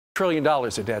trillion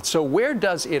of debt. So where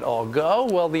does it all go?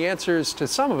 Well, the answers to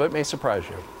some of it may surprise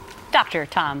you. Dr.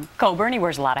 Tom Coburn, he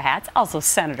wears a lot of hats, also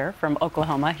senator from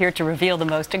Oklahoma, here to reveal the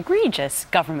most egregious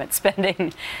government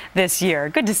spending this year.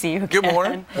 Good to see you again. Good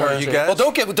morning. How are you guys?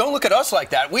 Well, don't look at us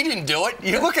like that. We didn't do it.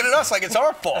 You're looking at us like it's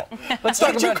our fault. What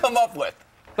did you come up with?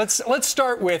 Let's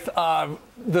start with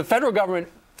the federal government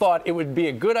thought it would be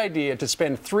a good idea to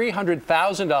spend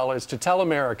 $300,000 to tell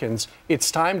Americans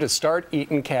it's time to start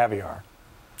eating caviar.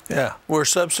 Yeah, we're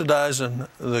subsidizing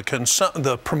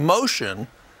the promotion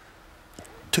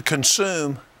to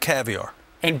consume caviar.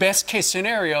 And best case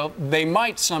scenario, they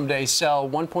might someday sell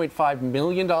 $1.5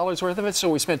 million worth of it, so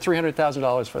we spent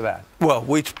 $300,000 for that. Well,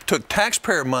 we took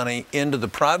taxpayer money into the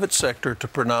private sector to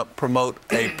promote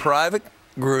a private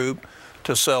group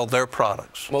to sell their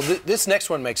products. Well, this next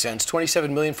one makes sense.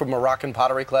 $27 million for Moroccan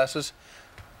pottery classes.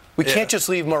 We can't just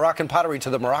leave Moroccan pottery to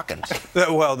the Moroccans.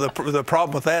 Well, the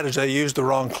problem with that is they used the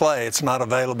wrong clay. It's not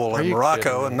available in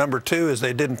Morocco. And number two is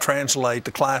they didn't translate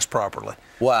the class properly.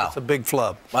 Wow. It's a big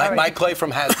flub. My clay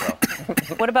from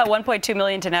Hasbro. What about $1.2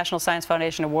 million to National Science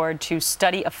Foundation Award to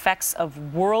study effects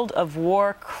of World of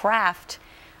Warcraft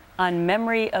on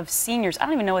memory of seniors? I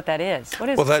don't even know what that is. What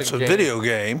is Well, that's a video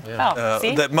game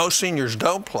that most seniors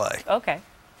don't play. Okay.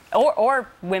 Or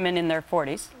women in their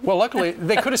 40s. Well, luckily,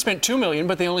 they could have spent $2 million,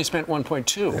 but they only spent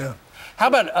 $1.2. Yeah. How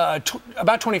about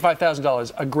about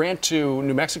 $25,000, a grant to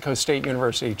New Mexico State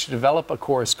University to develop a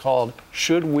course called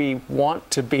Should We Want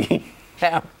to Be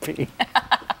Happy?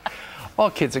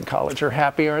 All kids in college are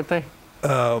happy, aren't they?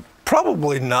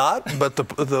 Probably not, but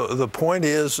the point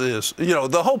is, you know,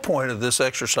 the whole point of this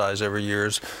exercise every year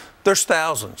is there's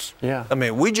thousands. Yeah. I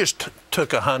mean, we just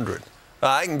took 100.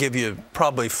 I can give you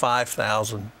probably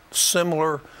 5,000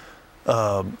 similar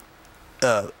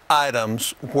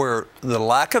items where the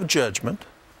lack of judgment,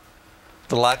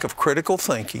 the lack of critical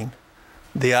thinking,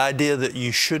 the idea that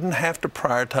you shouldn't have to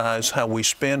prioritize how we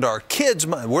spend our kids'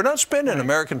 money. We're not spending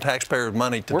American taxpayers'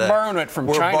 money today. We're borrowing it from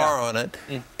China. We're borrowing it.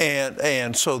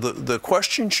 And so the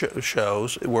question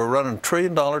shows we're running $1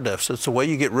 trillion deficits. The way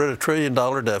you get rid of $1 trillion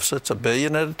deficits, $1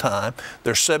 billion at a time.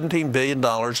 There's $17 billion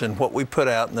in what we put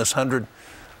out in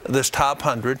this top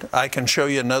 100. I can show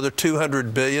you another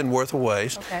 $200 billion worth of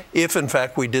ways. Okay. If, in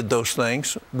fact, we did those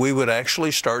things, we would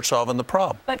actually start solving the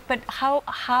problem. But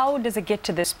how does it get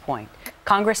to this point?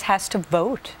 Congress has to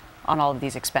vote on all of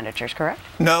these expenditures, correct?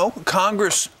 No,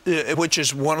 Congress, which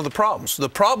is one of the problems. The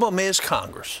problem is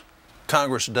Congress.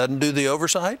 Congress doesn't do the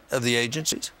oversight of the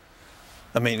agencies.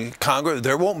 I mean, Congress,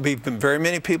 there won't be very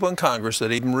many people in Congress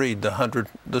that even read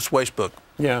this waste book.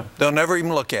 Yeah. They'll never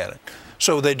even look at it.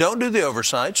 So they don't do the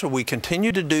oversight, so we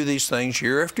continue to do these things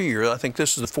year after year. I think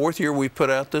this is the 4th year we've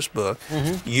put out this book.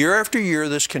 Year after year,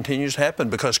 this continues to happen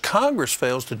because Congress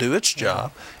fails to do its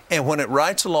job, and when it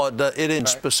writes a law, it isn't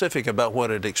specific about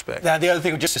what it expects. Now, the other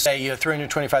thing, just to say,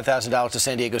 $325,000 to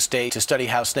San Diego State to study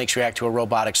how snakes react to a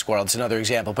robotic squirrel. That's another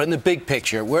example. But in the big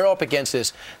picture, we're up against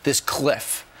this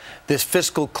cliff, this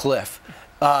fiscal cliff.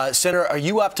 Senator, are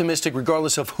you optimistic,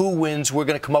 regardless of who wins, we're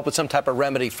going to come up with some type of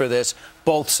remedy for this,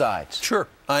 both sides? Sure,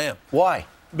 I am. Why?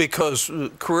 Because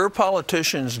career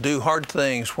politicians do hard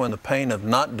things when the pain of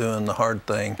not doing the hard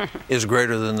thing is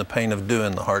greater than the pain of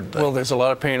doing the hard thing. Well, there's a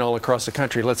lot of pain all across the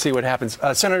country. Let's see what happens.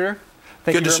 Senator,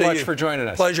 thank you very much for joining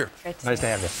us. Pleasure. Nice to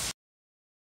have you.